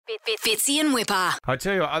Fitzy and Whipper. I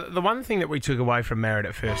tell you what, the one thing that we took away from Married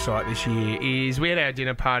at First Sight this year is we had our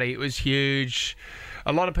dinner party. It was huge.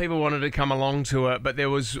 A lot of people wanted to come along to it, but there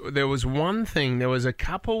was one thing. There was a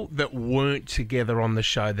couple that weren't together on the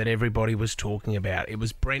show that everybody was talking about. It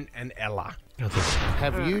was Brent and Ella.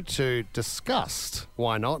 Have you two discussed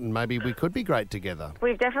why not, and maybe we could be great together?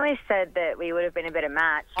 We've definitely said that we would have been a better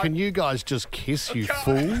match. Can you guys just kiss, you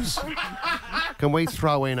fools? Can we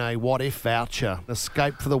throw in a what-if voucher?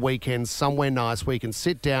 Escape for the weekend somewhere nice where you can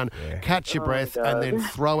sit down, catch your breath, and then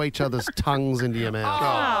throw each other's tongues into your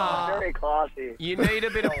mouth. Very classy. You need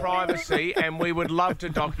a bit of privacy, and we would love to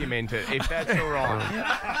document it, if that's all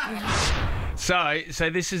right.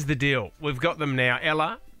 So this is the deal. We've got them now.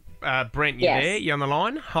 Ella, Brent, you there? You on the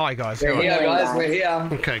line? Hi, guys. We're here, guys. We're here.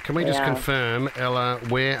 Okay, can we just confirm, Ella,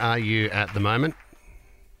 where are you at the moment?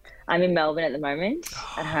 I'm in Melbourne at the moment,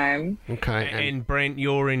 at home. Okay. And Brent,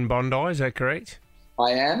 you're in Bondi, is that correct?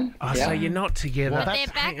 I am. Oh, so you're not together. Well, Their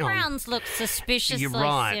backgrounds look suspiciously You're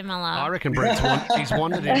right. similar. I reckon Brent's he's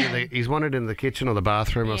wandered into the kitchen or the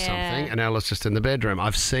bathroom or something, and Ella's just in the bedroom.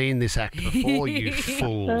 I've seen this act before, you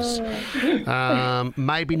fools.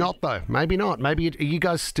 Maybe not though. Maybe not. Maybe are you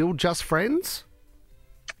guys still just friends?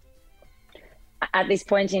 At this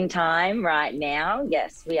point in time, right now,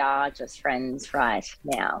 yes, we are just friends right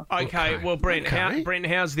now. Okay. Well, Brent,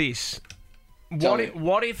 how's this?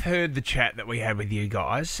 What if heard the chat that we had with you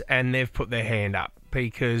guys and they've put their hand up?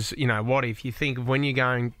 Because, what if you think of when you're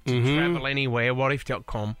going to travel anywhere,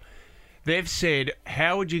 whatif.com, they've said,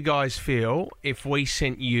 how would you guys feel if we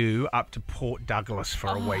sent you up to Port Douglas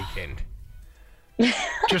for a weekend?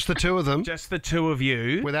 Just the two of them? Just the two of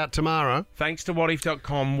you. Without Tamara? Thanks to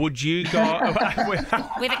whatif.com, would you go...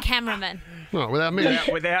 With a cameraman. No, without me.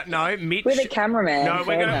 Without Mitch. With a cameraman. No,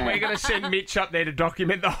 we're going to send Mitch up there to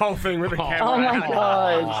document the whole thing with a camera. Oh, my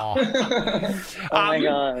God. Oh, my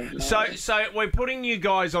God. So we're putting you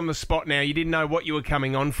guys on the spot now. You didn't know what you were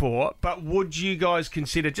coming on for, but would you guys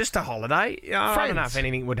consider just a holiday? I don't know if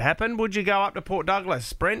anything would happen. Would you go up to Port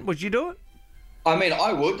Douglas? Brent, would you do it? I mean,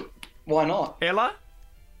 I would. Why not? Ella?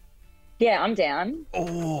 Yeah, I'm down.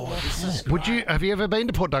 Oh, this is Would you? Have you ever been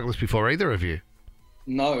to Port Douglas before, either of you?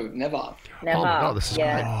 No, never. Never. Oh, my God, this is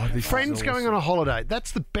great. this Friends is going on a holiday.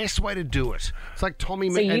 That's the best way to do it. It's like Tommy...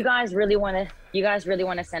 So you guys really want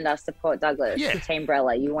to send us to Port Douglas, to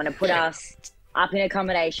Teambrella. You want to put us up in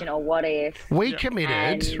accommodation, or what if... We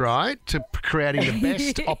committed, right, to creating the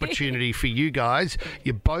best opportunity for you guys.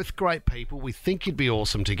 You're both great people. We think you'd be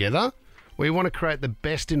awesome together. We want to create the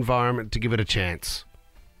best environment to give it a chance.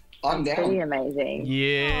 I'm down. Pretty amazing.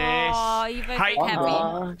 Yes. Oh, you both look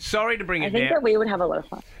happy. Sorry to bring it I think down. that we would have a lot of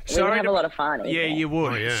fun. We would have a lot of fun. Yeah, you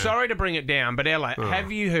would. Oh, yeah. Sorry to bring it down, but Ella,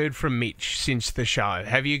 have you heard from Mitch since the show?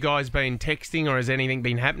 Have you guys been texting, or has anything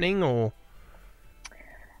been happening, or...?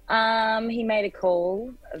 He made a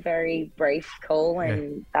call, a very brief call,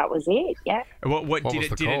 and that was it, yeah. What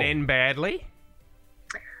did it end badly?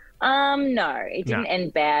 No, it didn't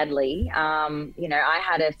end badly. I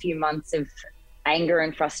had a few months of anger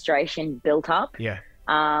and frustration built up. Yeah.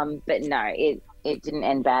 But no, it didn't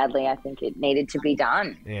end badly. I think it needed to be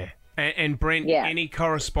done. Yeah. And Brent, any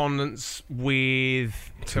correspondence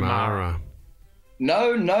with Tamara?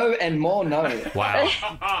 No, and more no.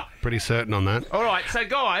 Wow. Pretty certain on that. All right, so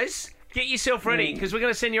guys, get yourself ready, because we're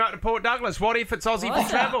going to send you out to Port Douglas. What if it's Aussie for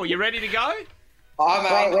travel? You ready to go?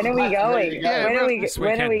 Wait, when are we going?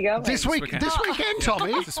 When are we going? This weekend,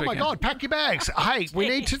 Tommy. Oh my God, pack your bags. Hey,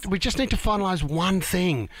 we just need to finalise one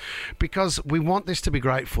thing, because we want this to be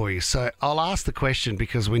great for you. So I'll ask the question,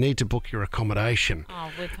 because we need to book your accommodation.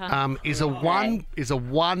 Oh, Whipper. Is a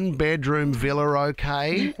one bedroom villa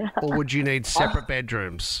okay, or would you need separate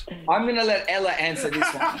bedrooms? I'm going to let Ella answer this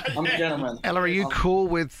one. I'm a gentleman. Ella, are you cool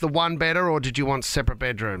with the one bedder, or did you want separate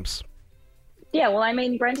bedrooms? Yeah, well, I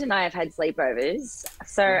mean, Brent and I have had sleepovers,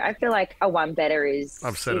 so I feel like a one-bedder is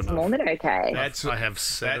more than okay. I have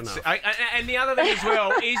said enough. And the other thing as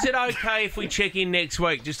well, is it okay if we check in next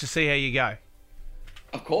week just to see how you go?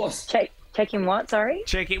 Of course. Check in what, sorry?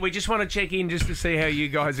 Check in. We just want to check in just to see how you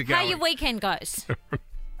guys are going. How your weekend goes.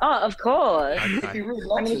 Oh, of course. Okay.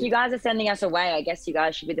 I mean, if you guys are sending us away, I guess you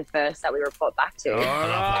guys should be the first that we report back to. All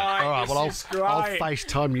right, well, I'll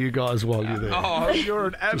FaceTime you guys while you're there. Oh, you're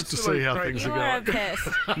an absolute just to see how things You are are a going. pest.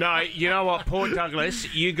 No, you know what, Port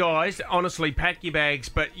Douglas, you guys, honestly, pack your bags,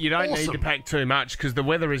 but you don't need to pack too much, because the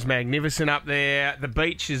weather is magnificent up there. The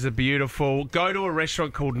beaches are beautiful. Go to a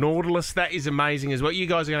restaurant called Nautilus. That is amazing as well. You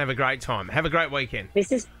guys are going to have a great time. Have a great weekend.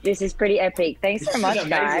 This is pretty epic. Thanks so much,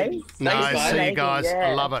 guys. No, see you guys. Yeah.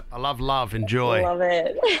 I love love it. I love. Enjoy. Love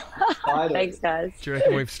it. Thanks, guys. Do you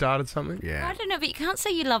reckon we've started something? Yeah. I don't know, but you can't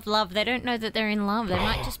say you love love. They don't know that they're in love. They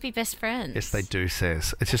might just be best friends. Yes, they do,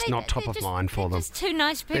 Says. It's just not top of mind for them. Just two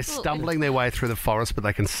nice people. They're stumbling their way through the forest, but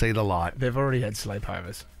they can see the light. They've already had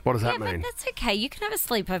sleepovers. What does Yeah, that mean? but that's okay. You can have a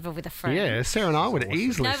sleepover with a friend. Yeah, Sarah and I would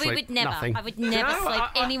easily No, sleep. we would never. Nothing. I would never sleep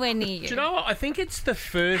anywhere near you. Do you know what? I think it's the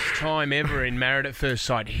first time ever in Married at First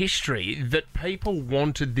Sight history that people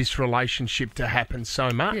wanted this relationship to happen so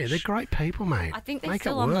much. Yeah, they're great people, mate. I think they're Make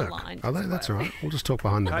still it on the work. line. Are they? That's all right. We'll just talk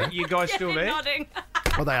behind the back. You guys still there? Nodding.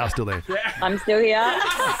 Oh, they are still there. I'm still here.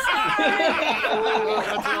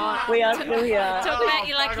 We are still here. Talk about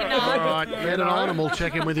you like you know. All right, get it on, and we'll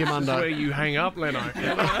check in with you Where Monday. you hang up, Leno.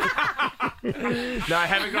 No,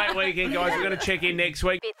 have a great weekend, guys. We're going to check in next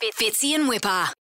week. Fitzy and Whipper.